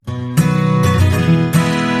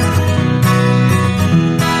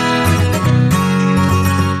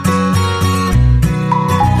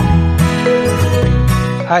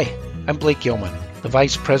Hi, I'm Blake Gilman, the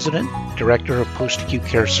Vice President, Director of Post-Acute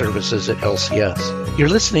Care Services at LCS. You're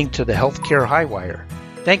listening to the Healthcare Highwire.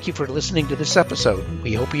 Thank you for listening to this episode.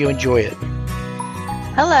 We hope you enjoy it.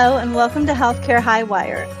 Hello, and welcome to Healthcare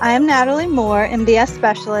Highwire. I am Natalie Moore, MDS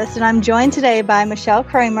Specialist, and I'm joined today by Michelle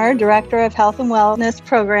Kramer, Director of Health and Wellness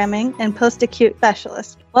Programming and Post-Acute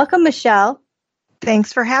Specialist. Welcome, Michelle.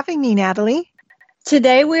 Thanks for having me, Natalie.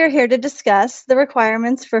 Today, we are here to discuss the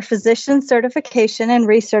requirements for physician certification and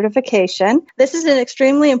recertification. This is an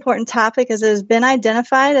extremely important topic as it has been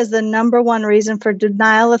identified as the number one reason for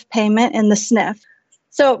denial of payment in the SNF.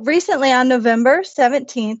 So recently on November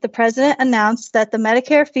 17th, the President announced that the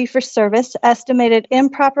Medicare fee-for-service estimated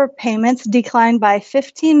improper payments declined by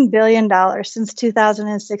 $15 billion since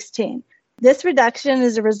 2016. This reduction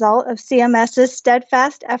is a result of CMS's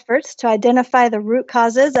steadfast efforts to identify the root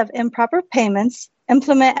causes of improper payments,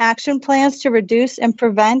 implement action plans to reduce and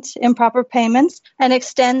prevent improper payments, and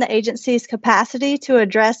extend the agency's capacity to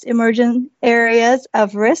address emerging areas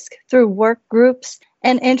of risk through work groups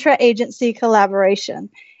and intra-agency collaboration.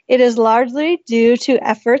 It is largely due to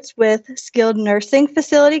efforts with skilled nursing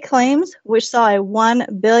facility claims, which saw a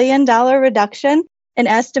 $1 billion reduction in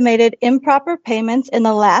estimated improper payments in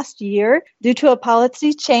the last year due to a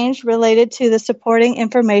policy change related to the supporting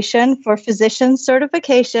information for physician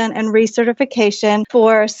certification and recertification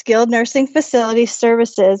for skilled nursing facility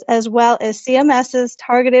services, as well as CMS's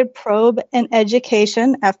targeted probe and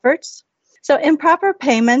education efforts. So improper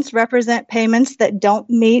payments represent payments that don't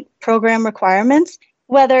meet program requirements,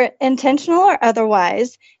 whether intentional or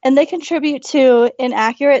otherwise, and they contribute to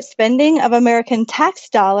inaccurate spending of American tax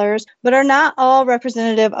dollars, but are not all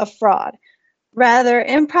representative of fraud. Rather,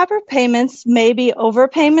 improper payments may be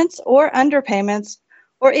overpayments or underpayments,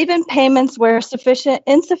 or even payments where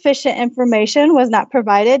insufficient information was not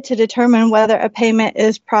provided to determine whether a payment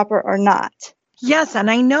is proper or not. Yes, and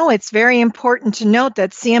I know it's very important to note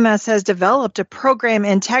that CMS has developed a program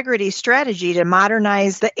integrity strategy to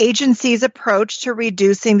modernize the agency's approach to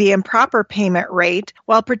reducing the improper payment rate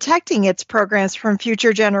while protecting its programs from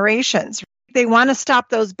future generations. They want to stop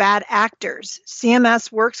those bad actors.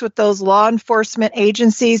 CMS works with those law enforcement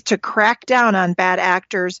agencies to crack down on bad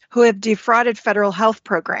actors who have defrauded federal health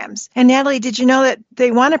programs. And Natalie, did you know that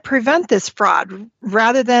they want to prevent this fraud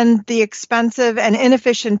rather than the expensive and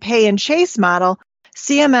inefficient pay and chase model?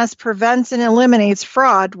 CMS prevents and eliminates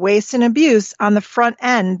fraud, waste, and abuse on the front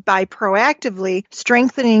end by proactively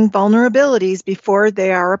strengthening vulnerabilities before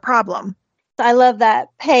they are a problem. I love that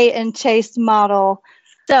pay and chase model.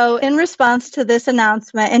 So in response to this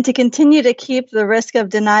announcement and to continue to keep the risk of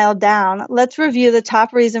denial down, let's review the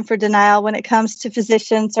top reason for denial when it comes to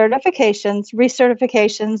physician certifications,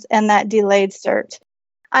 recertifications, and that delayed cert.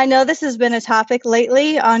 I know this has been a topic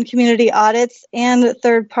lately on community audits and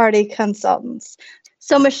third-party consultants.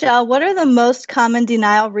 So Michelle, what are the most common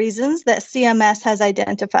denial reasons that CMS has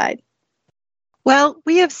identified? Well,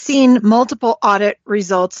 we have seen multiple audit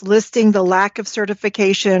results listing the lack of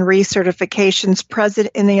certification and recertifications present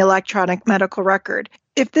in the electronic medical record.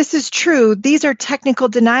 If this is true, these are technical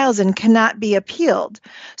denials and cannot be appealed.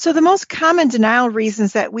 So the most common denial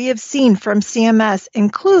reasons that we have seen from CMS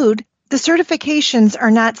include the certifications are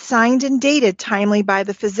not signed and dated timely by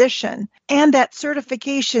the physician, and that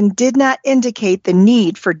certification did not indicate the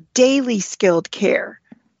need for daily skilled care.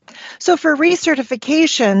 So for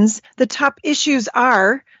recertifications, the top issues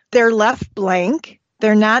are they're left blank,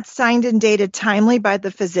 they're not signed and dated timely by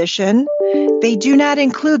the physician, they do not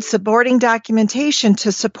include supporting documentation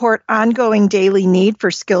to support ongoing daily need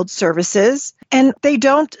for skilled services, and they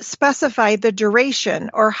don't specify the duration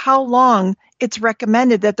or how long it's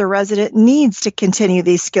recommended that the resident needs to continue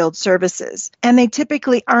these skilled services. And they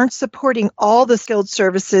typically aren't supporting all the skilled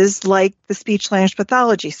services like the speech-language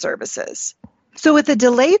pathology services. So with the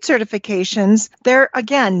delayed certifications, they're,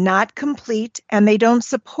 again, not complete, and they don't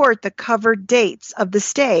support the covered dates of the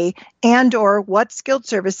stay and or what skilled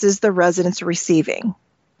services the resident's receiving.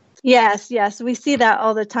 Yes, we see that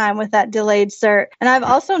all the time with that delayed cert. And I've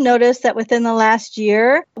also noticed that within the last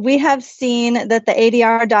year, we have seen that the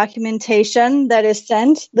ADR documentation that is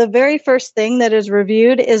sent, the very first thing that is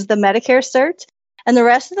reviewed is the Medicare cert. And the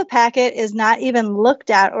rest of the packet is not even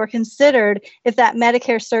looked at or considered if that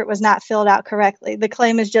Medicare cert was not filled out correctly. The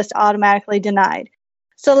claim is just automatically denied.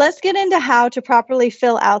 So let's get into how to properly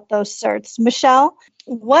fill out those certs. Michelle,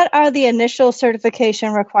 what are the initial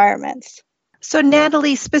certification requirements? So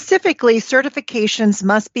Natalie, specifically, certifications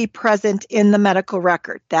must be present in the medical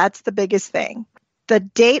record. That's the biggest thing. The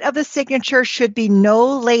date of the signature should be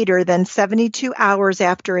no later than 72 hours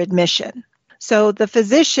after admission. So the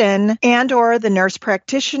physician and or the nurse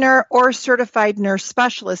practitioner or certified nurse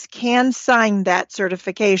specialist can sign that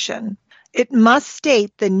certification. It must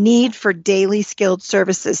state the need for daily skilled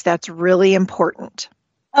services. That's really important.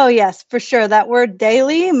 Oh, yes, for sure. That word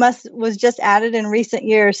daily was just added in recent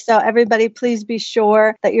years. So everybody, please be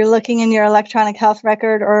sure that you're looking in your electronic health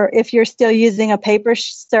record, or if you're still using a paper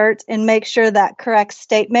cert, and make sure that correct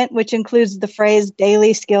statement, which includes the phrase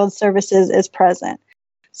daily skilled services, is present.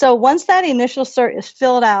 So once that initial cert is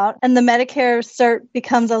filled out and the Medicare cert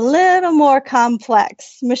becomes a little more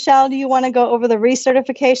complex, Michelle, do you want to go over the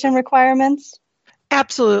recertification requirements?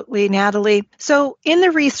 Absolutely, Natalie. So in the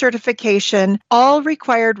recertification, all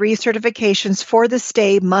required recertifications for the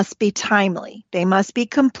stay must be timely. They must be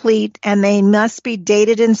complete, and they must be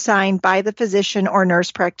dated and signed by the physician or nurse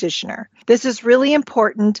practitioner. This is really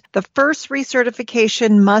important. The first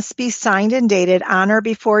recertification must be signed and dated on or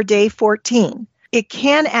before day 14. It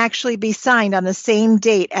can actually be signed on the same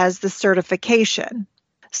date as the certification.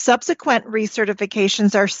 Subsequent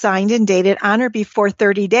recertifications are signed and dated on or before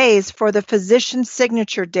 30 days for the physician's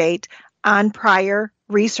signature date on prior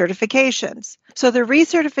recertifications. So the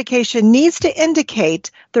recertification needs to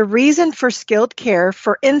indicate the reason for skilled care,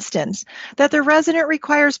 for instance, that the resident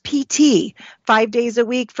requires PT 5 days a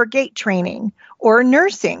week for gait training, or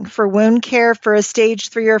nursing for wound care for a stage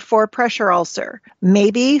 3 or 4 pressure ulcer,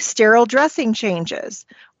 maybe sterile dressing changes,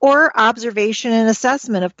 or observation and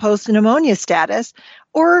assessment of post-pneumonia status,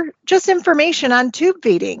 or just information on tube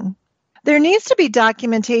feeding. There needs to be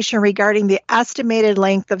documentation regarding the estimated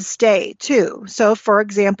length of stay, too. So, for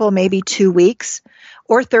example, maybe 2 weeks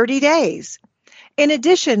or 30 days. In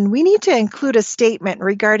addition, we need to include a statement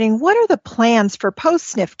regarding what are the plans for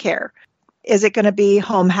post-SNF care. Is it going to be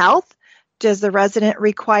home health? Does the resident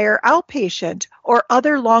require outpatient or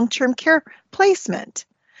other long-term care placement?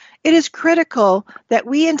 It is critical that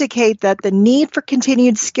we indicate that the need for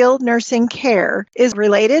continued skilled nursing care is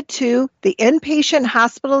related to the inpatient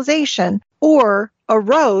hospitalization or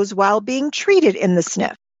arose while being treated in the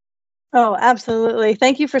SNF. Oh, absolutely.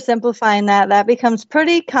 Thank you for simplifying that. That becomes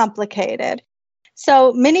pretty complicated.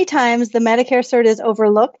 So many times the Medicare cert is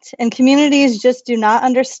overlooked, and communities just do not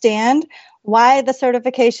understand why the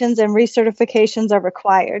certifications and recertifications are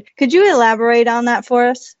required. Could you elaborate on that for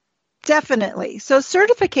us? Definitely. So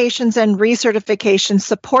certifications and recertifications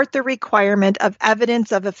support the requirement of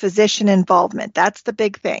evidence of a physician involvement. That's the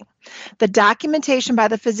big thing. The documentation by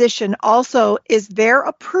the physician also is their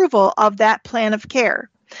approval of that plan of care.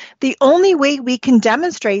 The only way we can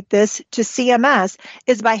demonstrate this to CMS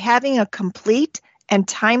is by having a complete and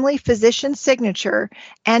timely physician signature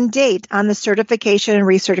and date on the certification and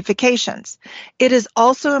recertifications. It is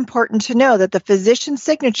also important to know that the physician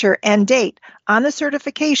signature and date on the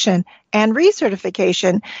certification and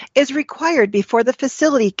recertification is required before the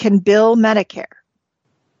facility can bill Medicare.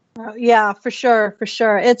 Yeah, for sure.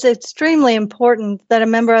 It's extremely important that a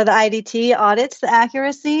member of the IDT audits the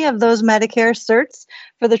accuracy of those Medicare certs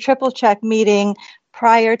for the triple check meeting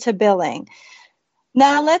prior to billing.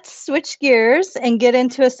 Now let's switch gears and get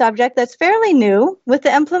into a subject that's fairly new. With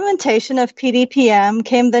the implementation of PDPM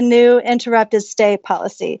came the new interrupted stay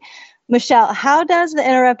policy. Michelle, how does the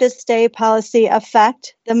interrupted stay policy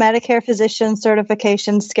affect the Medicare physician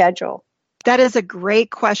certification schedule? That is a great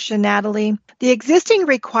question, Natalie. The existing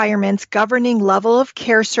requirements governing level of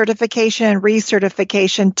care certification and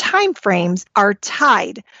recertification timeframes are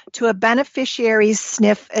tied to a beneficiary's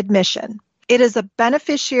SNF admission. It is a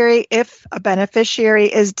beneficiary if a beneficiary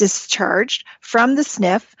is discharged from the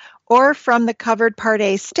SNF or from the covered Part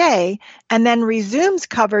A stay and then resumes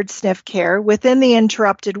covered SNF care within the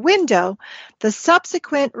interrupted window, the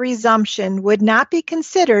subsequent resumption would not be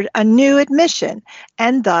considered a new admission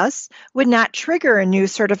and thus would not trigger a new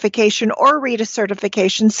certification or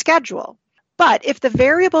recertification schedule. But if the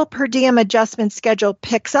variable per diem adjustment schedule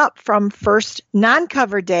picks up from first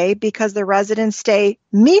non-covered day because the resident stay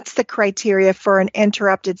meets the criteria for an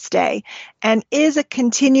interrupted stay and is a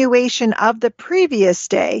continuation of the previous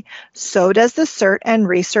stay, so does the cert and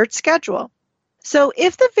recert schedule. So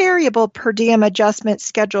if the variable per diem adjustment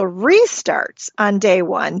schedule restarts on day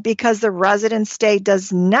 1 because the resident stay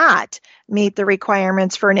does not meet the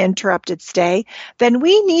requirements for an interrupted stay, then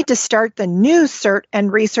we need to start the new cert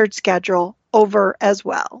and recert schedule over as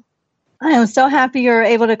well. I am so happy you're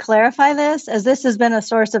able to clarify this, as this has been a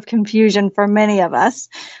source of confusion for many of us,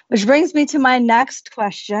 which brings me to my next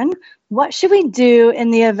question. What should we do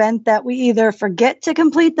in the event that we either forget to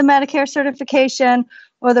complete the Medicare certification,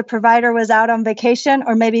 or the provider was out on vacation,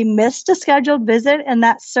 or maybe missed a scheduled visit and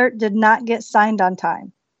that cert did not get signed on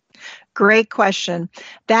time? Great question.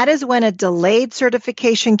 That is when a delayed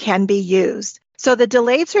certification can be used. So the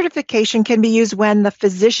delayed certification can be used when the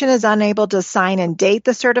physician is unable to sign and date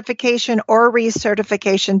the certification or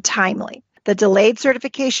recertification timely. The delayed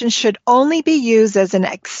certification should only be used as an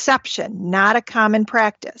exception, not a common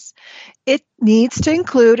practice. It needs to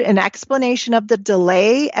include an explanation of the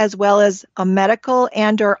delay as well as a medical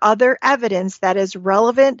and/or other evidence that is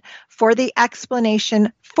relevant for the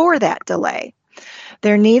explanation for that delay.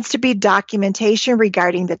 There needs to be documentation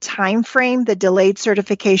regarding the time frame the delayed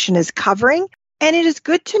certification is covering. And it is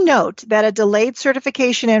good to note that a delayed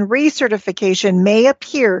certification and recertification may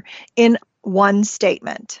appear in one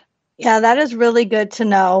statement. Yeah, that is really good to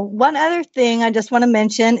know. One other thing I just want to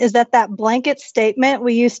mention is that blanket statement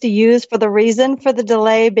we used to use for the reason for the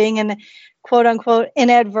delay being an quote unquote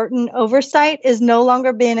inadvertent oversight is no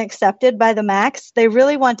longer being accepted by the MACs. They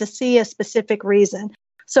really want to see a specific reason.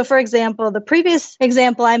 So, for example, the previous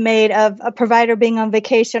example I made of a provider being on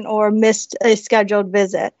vacation or missed a scheduled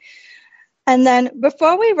visit. And then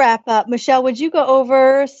before we wrap up, Michelle, would you go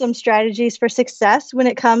over some strategies for success when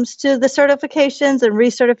it comes to the certifications and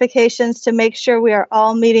recertifications to make sure we are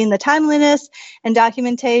all meeting the timeliness and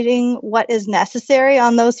documenting what is necessary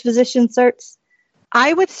on those physician certs?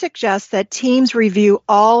 I would suggest that teams review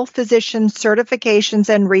all physician certifications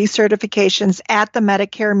and recertifications at the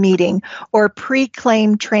Medicare meeting or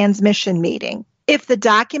pre-claim transmission meeting. If the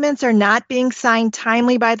documents are not being signed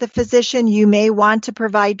timely by the physician, you may want to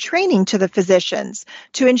provide training to the physicians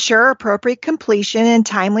to ensure appropriate completion and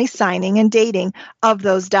timely signing and dating of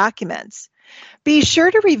those documents. Be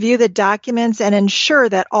sure to review the documents and ensure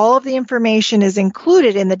that all of the information is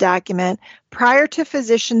included in the document prior to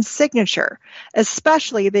physician's signature,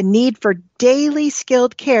 especially the need for daily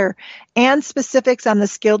skilled care and specifics on the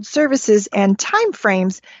skilled services and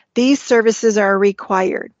timeframes these services are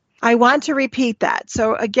required. I want to repeat that.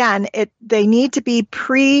 So again, they need to be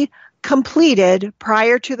pre-completed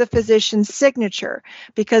prior to the physician's signature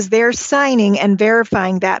because they're signing and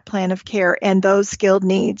verifying that plan of care and those skilled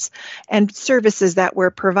needs and services that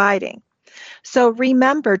we're providing. So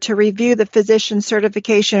remember to review the physician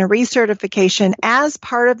certification and recertification as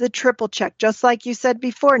part of the triple check, just like you said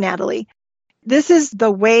before, Natalie. This is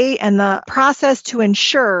the way and the process to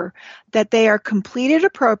ensure that they are completed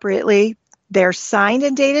appropriately, they're signed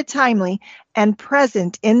and dated timely, and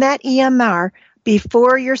present in that EMR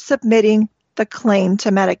before you're submitting the claim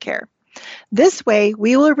to Medicare. This way,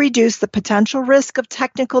 we will reduce the potential risk of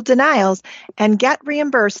technical denials and get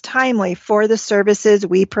reimbursed timely for the services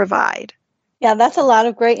we provide. Yeah, that's a lot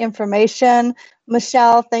of great information.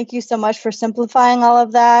 Michelle, thank you so much for simplifying all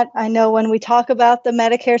of that. I know when we talk about the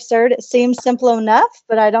Medicare cert, it seems simple enough,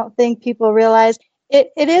 but I don't think people realize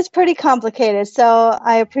it is pretty complicated. So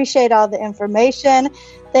I appreciate all the information.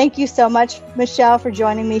 Thank you so much, Michelle, for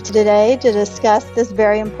joining me today to discuss this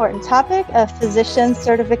very important topic of physician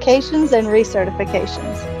certifications and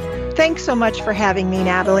recertifications. Thanks so much for having me,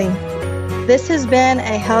 Natalie. This has been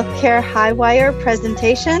a Healthcare Highwire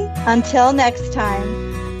presentation. Until next time.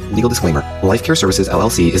 Legal disclaimer. Life Care Services,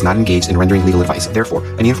 LLC is not engaged in rendering legal advice. Therefore,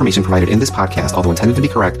 any information provided in this podcast, although intended to be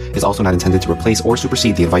correct, is also not intended to replace or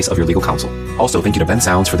supersede the advice of your legal counsel. Also, thank you to Ben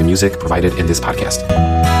Sounds for the music provided in this podcast.